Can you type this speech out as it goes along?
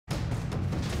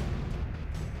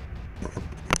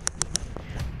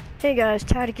Hey guys,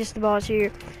 Tacticus the Boss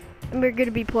here, and we're going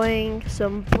to be playing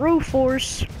some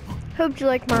Broforce. Hope you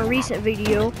like my recent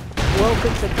video.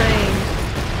 Welcome to pain.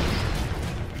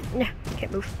 Yeah,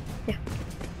 can't move. Yeah.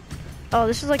 Oh,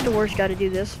 this is like the worst guy to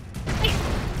do this.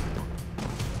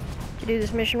 To do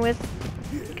this mission with,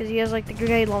 because he has like the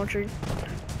grenade launcher.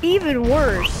 Even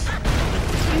worse,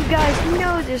 you guys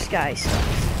know this guy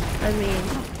sucks.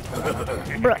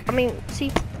 I mean,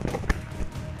 see.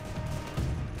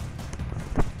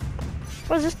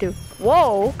 What does this do?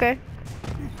 Whoa, okay.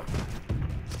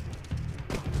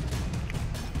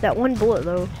 That one bullet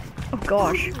though. Oh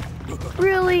gosh.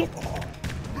 Really?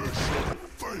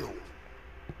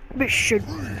 Mission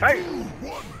fail.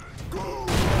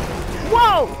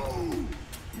 Whoa!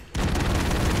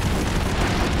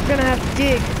 I'm gonna have to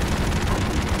dig.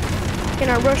 Can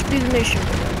I rush through the mission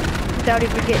without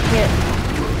even getting hit?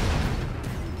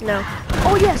 No.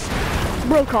 Oh yes!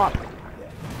 Bro cop.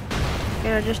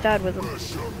 Yeah, I just died with him.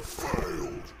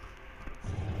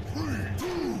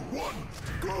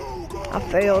 I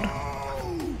failed.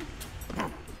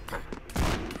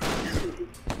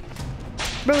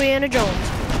 Indiana Jones.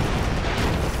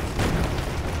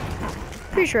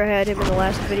 Pretty sure I had him in the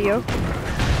last video.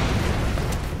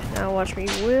 Now watch me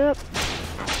whip.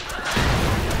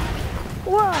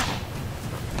 Whoa!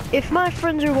 If my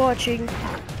friends are watching,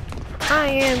 I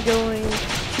am going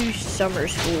to summer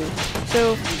school.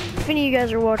 So, if any of you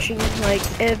guys are watching, like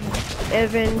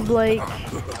Evan, Blake,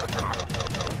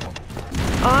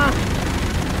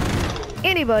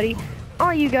 anybody,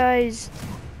 all you guys,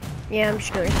 yeah, I'm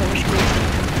just going to summer school.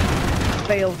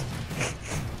 Failed.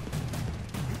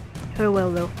 Oh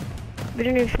well though. But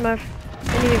any of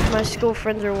my school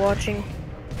friends are watching,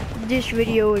 this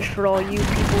video is for all you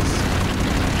peoples.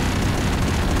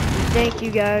 Thank you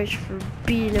guys for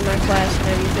being in my class and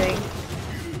everything.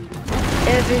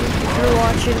 Evan, if you're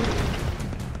watching,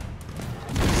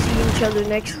 see each other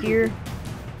next year.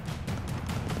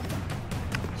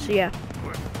 So yeah.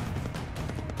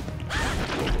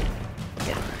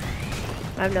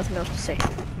 I have nothing else to say.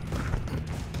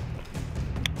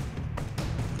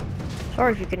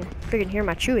 Sorry if you can freaking hear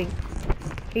my chewing.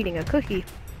 Eating a cookie.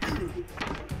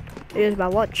 It is my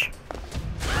lunch.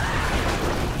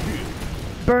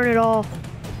 Burn it all.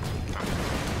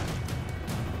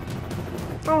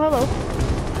 Oh, hello.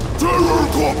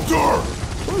 Terrorcopter!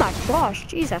 Oh my gosh,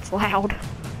 jeez, that's loud.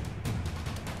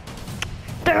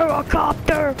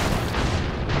 Terrorcopter!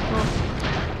 Oh.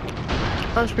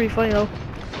 That was pretty funny though.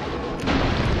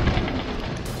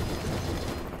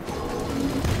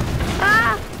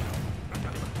 Ah!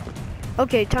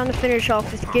 Okay, time to finish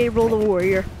off with Gabriel the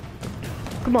Warrior.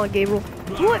 Come on, Gabriel.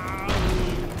 What?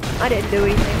 I didn't do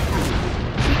anything.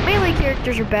 Melee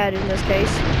characters are bad in this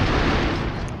case.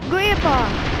 Grandpa!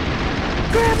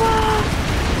 Grandpa!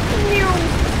 No.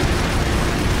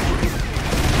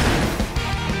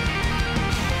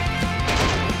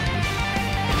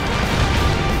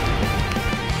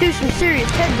 Do some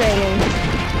serious headbanging.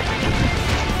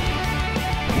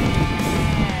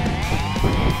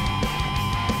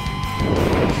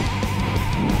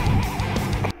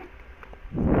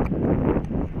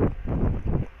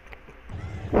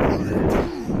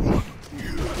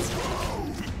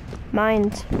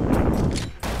 Mines.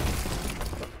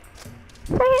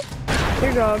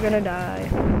 You're all gonna die.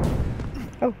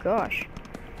 Oh gosh.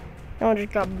 I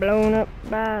just got blown up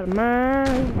by the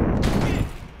mine.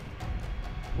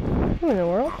 Who in the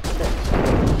world is this?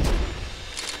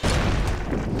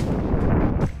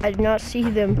 I did not see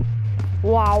them.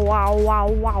 Wow, wow, wow,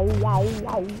 wow, wow,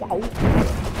 wow, wow.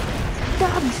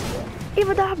 Dogs!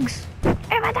 Eva dogs!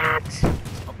 Eva dogs!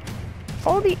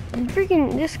 All the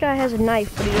freaking, this guy has a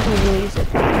knife, but he doesn't even use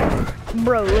it.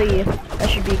 Bro Lee, that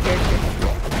should be a character.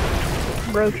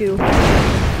 Broku.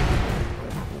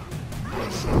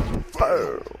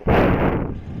 Oh.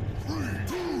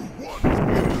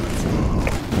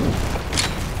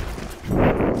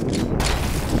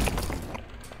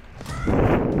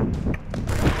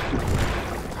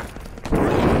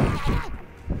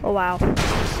 Oh wow.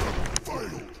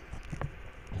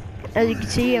 As you can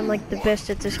see, I'm like the best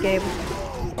at this game.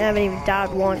 I haven't even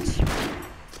died once.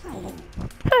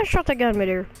 I shot the gun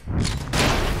midair.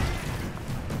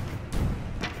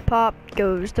 Pop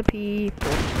goes the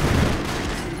people.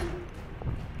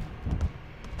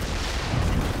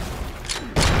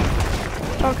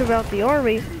 Talk about the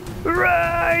army.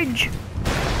 Rage!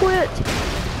 Quit!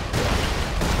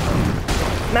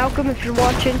 Malcolm, if you're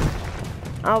watching,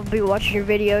 I'll be watching your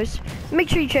videos. Make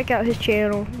sure you check out his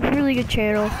channel. Really good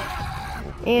channel.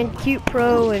 And Cute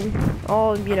Pro and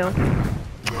all, you know.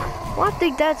 Well, I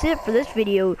think that's it for this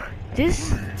video.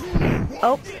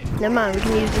 Oh, never mind. We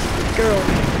can use this girl.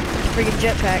 freaking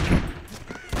jetpack.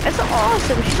 That's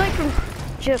awesome. She's like from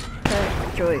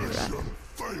Jetpack Joyride.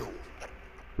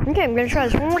 Okay, I'm gonna try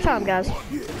this one more time, guys.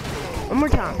 One more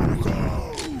time.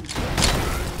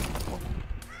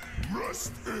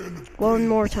 One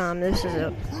more time. This is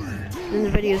it. Then the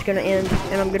video's gonna end,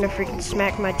 and I'm gonna freaking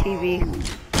smack my TV.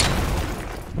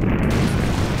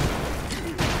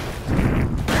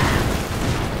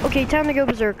 Okay, time to go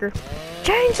berserker.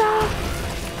 Chainsaw!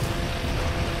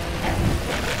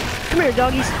 Come here,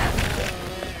 doggies.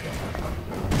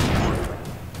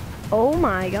 Oh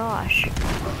my gosh.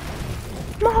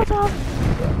 Molotov!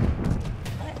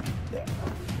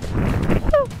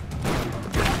 Oh.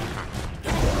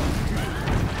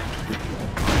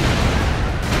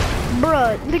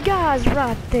 Bruh, the guy's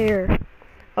right there.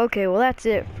 Okay, well that's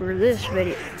it for this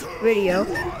video.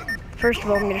 First of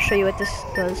all, I'm gonna show you what this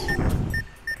does.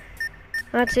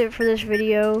 That's it for this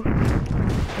video.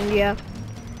 And yeah.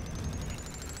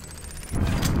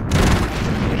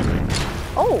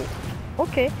 Oh,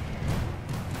 okay.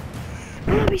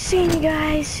 I'll be seeing you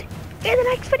guys in the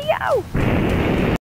next video.